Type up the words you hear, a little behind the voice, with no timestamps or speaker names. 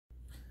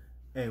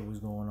Hey, what's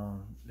going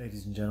on,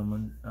 ladies and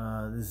gentlemen?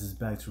 This is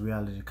Back to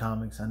Reality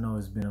Comics. I know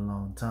it's been a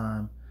long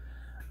time.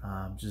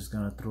 I'm just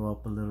gonna throw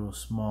up a little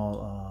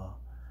small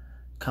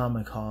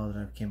comic haul that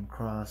I came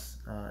across.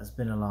 It's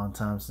been a long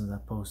time since I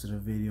posted a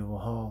video of a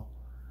haul,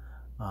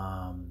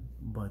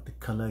 but the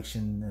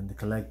collection and the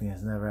collecting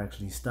has never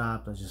actually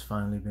stopped. I've just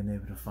finally been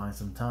able to find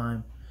some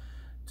time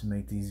to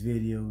make these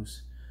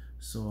videos.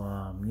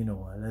 So, you know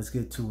what? Let's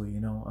get to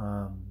it.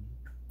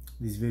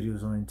 These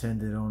videos are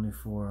intended only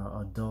for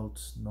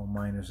adults, no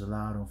minors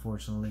allowed,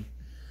 unfortunately.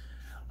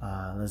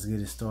 Let's get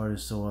it started.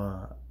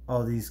 So,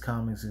 all these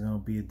comics are gonna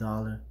be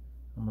 $1.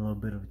 I'm a little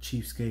bit of a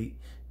cheapskate,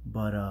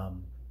 but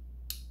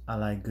I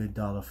like good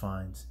dollar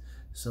finds.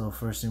 So,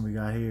 first thing we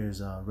got here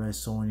is Red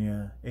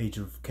Sonja, Age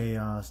of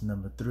Chaos,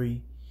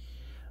 #3.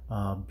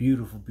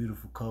 Beautiful,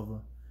 beautiful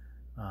cover.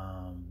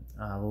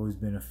 I've always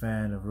been a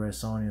fan of Red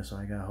Sonja, so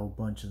I got a whole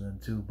bunch of them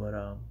too.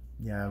 But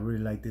yeah, I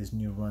really like this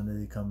new run that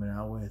they're coming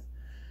out with.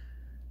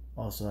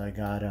 Also, I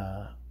got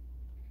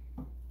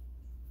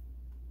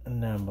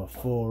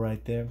 #4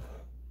 right there.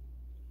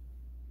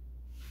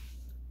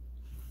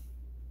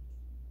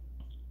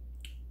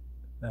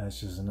 That's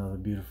just another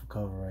beautiful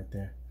cover right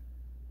there.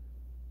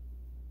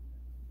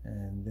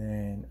 And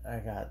then I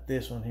got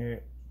this one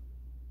here.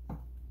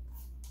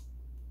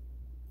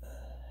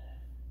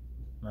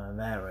 Now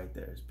that right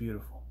there is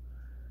beautiful.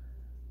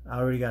 I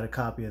already got a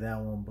copy of that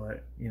one,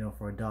 but you know,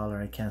 for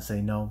 $1, I can't say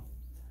no.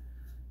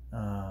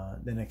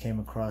 Then I came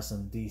across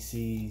some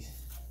DCs.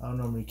 I don't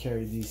normally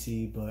carry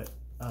DC, but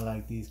I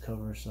like these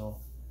covers,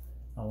 so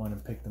I want to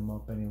pick them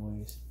up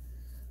anyways.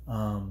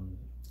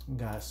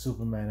 Got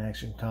Superman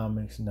Action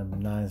Comics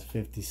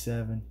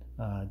 #957.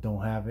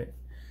 Don't have it,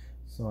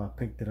 so I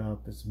picked it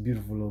up. It's a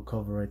beautiful little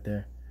cover right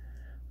there.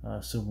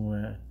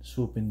 Superman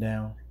swooping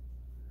down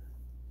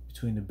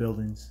between the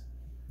buildings.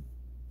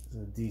 It's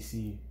a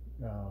DC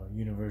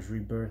Universe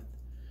Rebirth.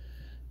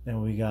 Then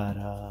we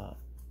got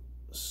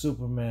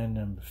Superman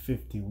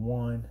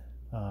 #51.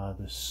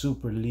 The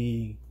Super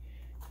League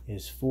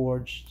is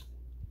forged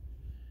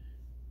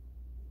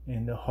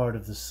in the heart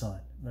of the sun.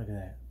 Look at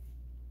that.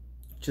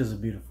 Just a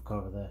beautiful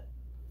cover there.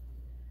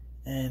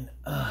 And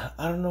I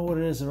don't know what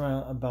it is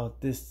around about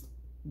this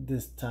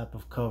type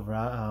of cover.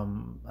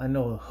 I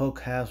know Hook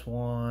has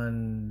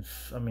one.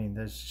 I mean,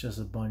 there's just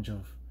a bunch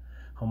of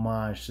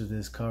homage to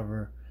this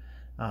cover.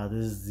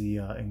 This is the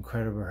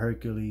Incredible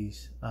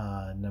Hercules,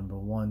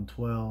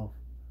 #112.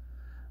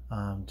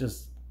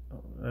 Just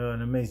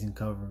an amazing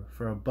cover.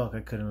 For $1,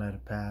 I couldn't let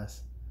it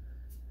pass.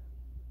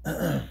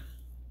 And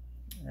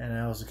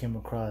I also came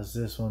across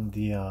this one,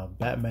 the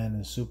Batman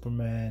and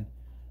Superman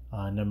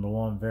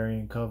 #1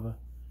 variant cover.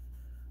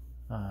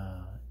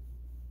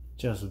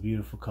 Just a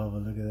beautiful cover.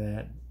 Look at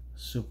that.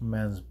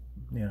 Superman's,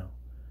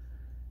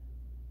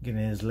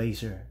 getting his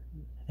laser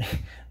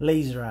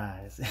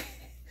eyes,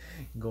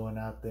 going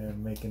out there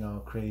and making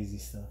all crazy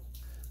stuff.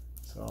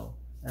 So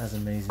that's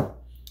amazing.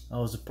 I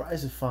was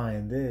surprised to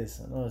find this.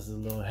 I know it's a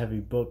little heavy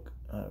book.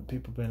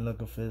 People been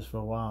looking for this for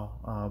a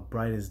while.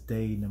 Brightest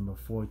Day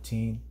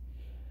 #14.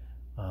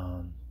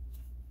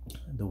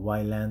 The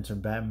White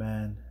Lantern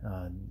Batman,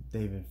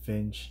 David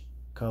Finch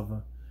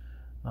cover.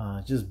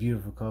 Just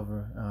beautiful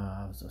cover.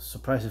 I was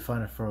surprised to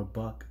find it for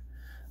 $1.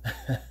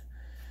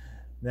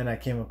 Then I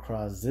came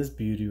across this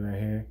beauty right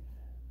here.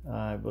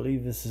 I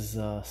believe this is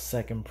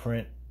second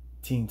print,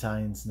 Teen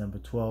Titans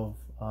 #12.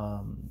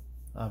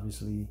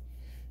 Obviously,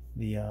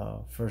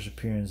 the first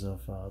appearance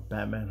of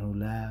Batman Who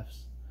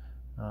Laughs.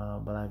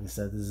 But like I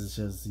said, this is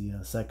just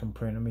the second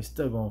print. I mean,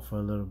 still going for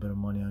a little bit of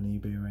money on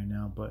eBay right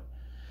now, but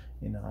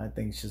I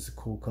think it's just a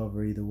cool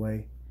cover either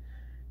way.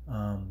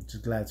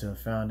 Just glad to have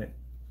found it.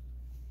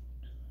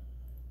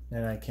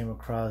 And I came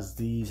across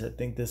these. I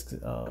think this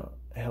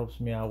helps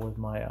me out with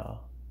my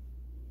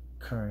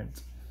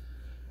current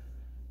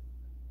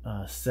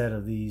set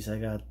of these. I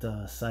got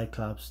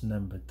Cyclops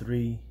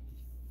 #3.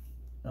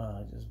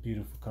 Just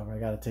beautiful cover. I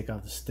gotta take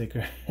out the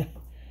sticker.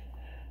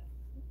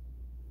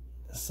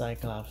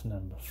 Cyclops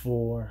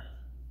 #4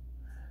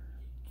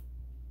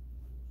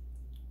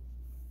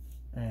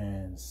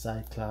 and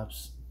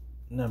Cyclops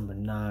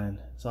 #9.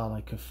 That's all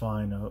I could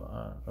find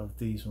of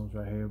these ones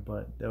right here,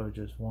 but they were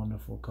just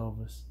wonderful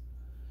covers,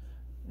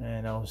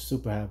 and I was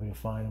super happy to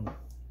find them. I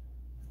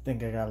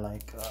think I got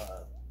like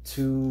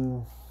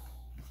 2,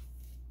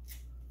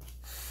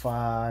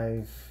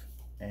 5,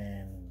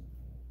 and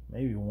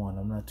maybe 1.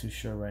 I'm not too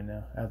sure right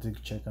now. I have to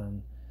check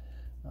on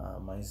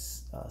my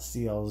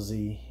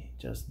CLZ,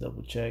 just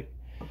double check.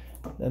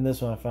 Then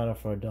this one I found it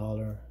for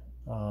 $1.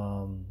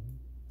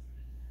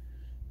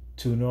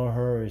 To Know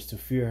Her is to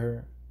Fear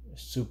Her.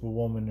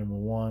 Superwoman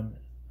 #1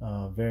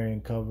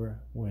 variant cover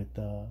with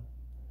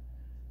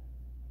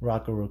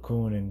Rocket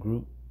Raccoon and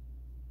Groot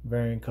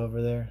variant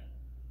cover there.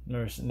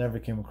 Never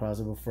came across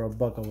it, but for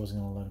 $1 I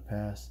wasn't gonna let it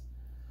pass.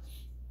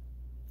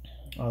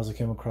 I also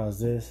came across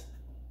this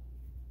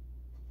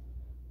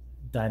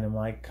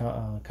Dynamite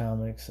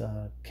Comics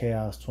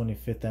Chaos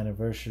 25th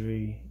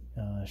anniversary,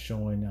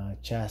 showing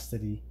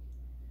Chastity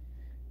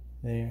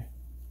there.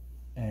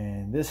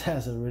 and this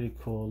has a really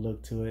cool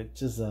look to it.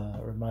 Just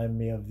remind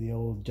me of the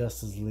old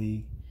Justice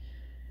League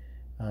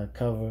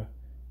cover,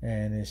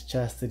 and it's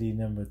Chastity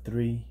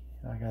 #3.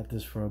 I got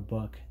this for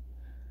 $1.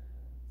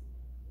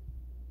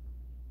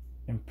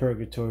 And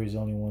Purgatory's the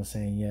only one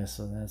saying yes,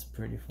 so that's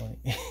pretty funny.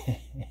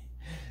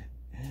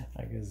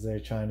 I guess they're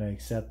trying to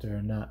accept her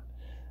or not.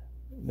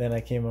 Then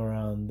I came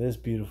around this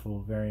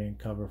beautiful variant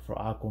cover for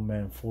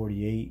Aquaman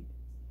 48.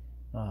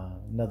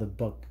 Another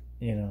buck,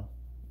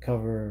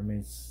 cover. I mean,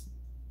 it's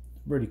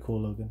really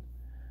cool looking.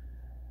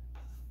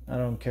 I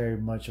don't care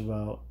much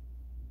about,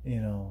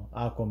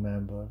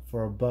 Aquaman, but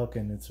for $1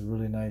 and it's a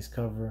really nice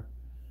cover.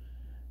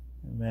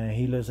 Man,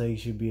 he looks like he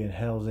should be a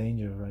Hell's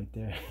Angel right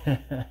there.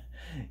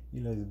 He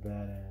looks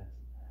badass.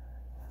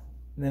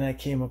 Then I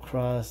came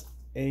across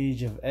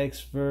Age of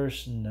X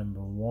Verse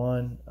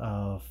 #1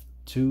 of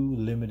 2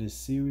 limited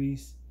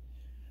series.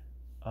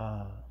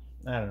 I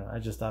don't know. I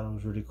just thought it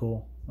was really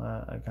cool.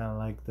 I kind of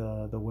like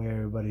the way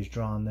everybody's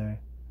drawn there.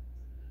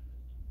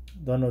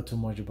 Don't know too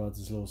much about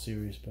this little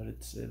series, but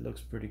it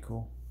looks pretty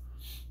cool.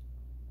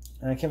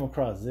 And I came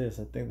across this.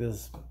 I think this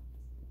is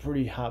a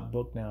pretty hot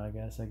book now. I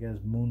guess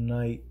Moon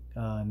Knight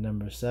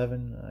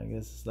 #7. I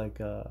guess it's like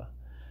a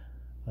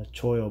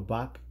Choyo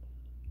Bak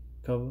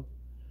cover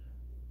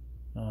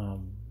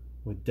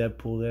with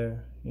Deadpool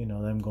there.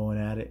 Them going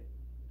at it.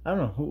 I don't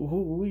know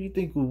who do you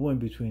think would win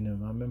between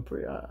them. I mean,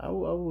 I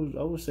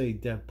would say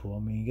Deadpool. I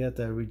mean, you got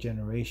that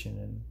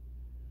regeneration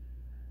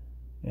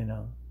and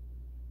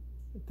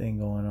thing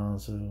going on,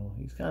 so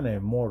he's kind of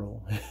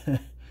immortal.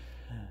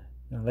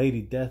 And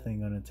Lady Death ain't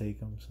gonna take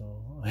him,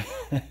 so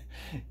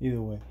either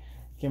way,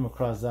 came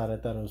across that. I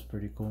thought it was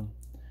pretty cool.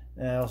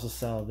 And I also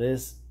saw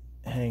this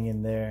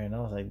hanging there, and I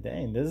was like,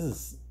 dang,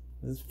 this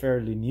is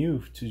fairly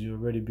new to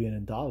already being a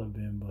dollar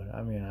bin, but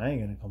I mean, I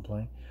ain't gonna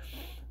complain.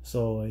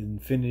 So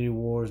Infinity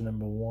Wars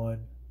 #1.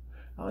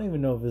 I don't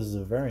even know if this is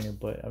a variant,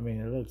 but I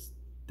mean, it looks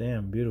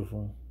damn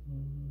beautiful.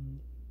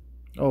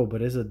 Oh,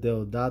 but it's a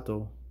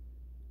Deodato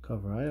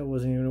cover. I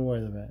wasn't even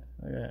aware of that.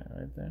 Look at that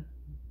right there.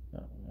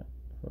 Oh,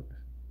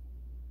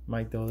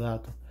 Mike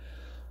Deodato.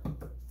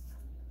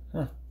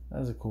 Huh,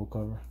 that's a cool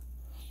cover.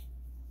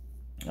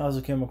 I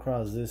also came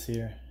across this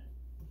here,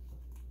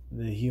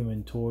 the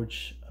Human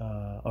Torch,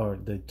 or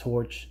the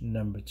Torch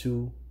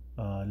 #2,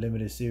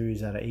 limited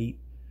series out of 8.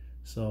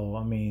 So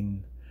I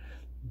mean,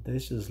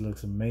 this just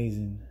looks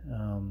amazing.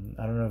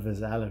 I don't know if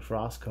it's Alex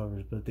Ross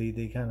covers, but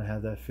they kind of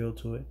have that feel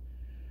to it.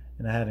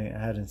 And I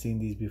hadn't seen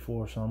these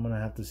before, so I'm gonna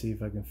have to see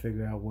if I can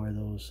figure out where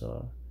those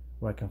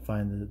where I can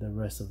find the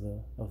rest of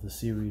the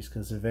series.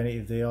 Because if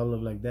they all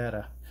look like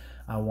that,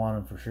 I want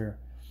them for sure.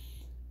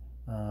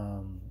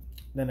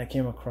 Then I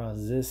came across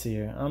this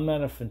here. I'm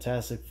not a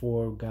Fantastic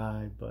Four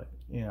guy, but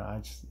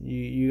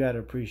you gotta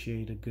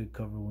appreciate a good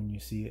cover when you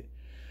see it.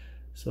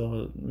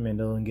 So I mean, it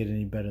doesn't get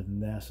any better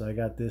than that. So I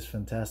got this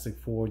Fantastic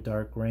Four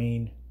Dark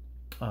Reign,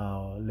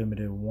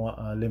 limited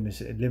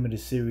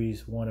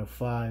series 1 of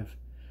 5,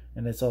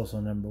 and it's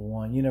also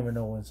 #1. You never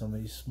know when some of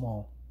these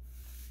small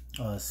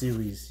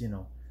series,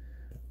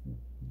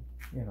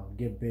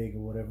 get big or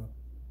whatever.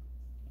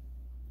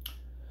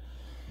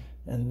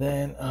 And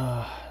then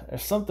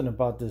there's something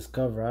about this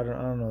cover. I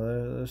don't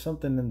know. There's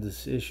something in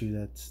this issue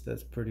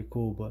that's pretty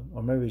cool,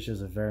 or maybe it's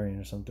just a variant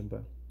or something.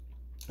 But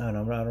I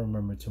don't know. I don't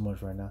remember too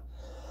much right now.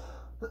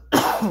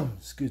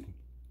 Excuse me.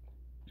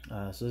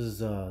 So this is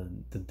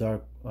the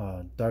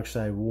Dark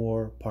Side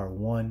War Part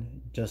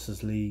 1,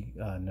 Justice League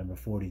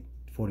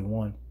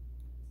 #41.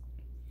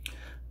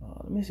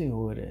 Let me see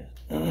who it is.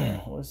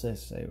 What's that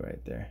say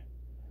right there?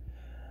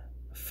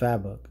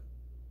 Fabok.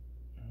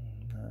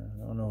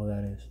 I don't know who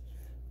that is.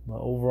 But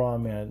overall,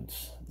 man,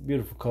 it's a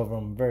beautiful cover.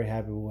 I'm very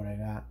happy with what I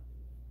got.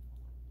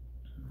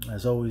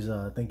 As always,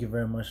 thank you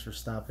very much for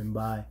stopping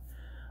by.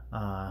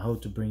 I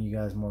hope to bring you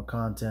guys more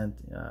content.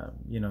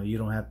 You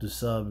don't have to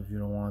sub if you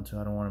don't want to.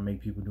 I don't want to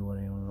make people do what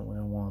they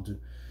don't want to.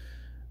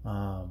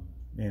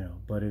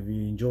 But if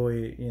you enjoy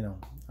it,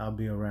 I'll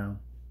be around.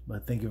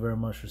 But thank you very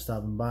much for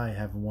stopping by.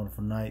 Have a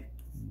wonderful night,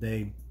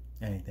 day,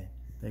 anything.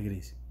 Take it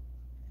easy.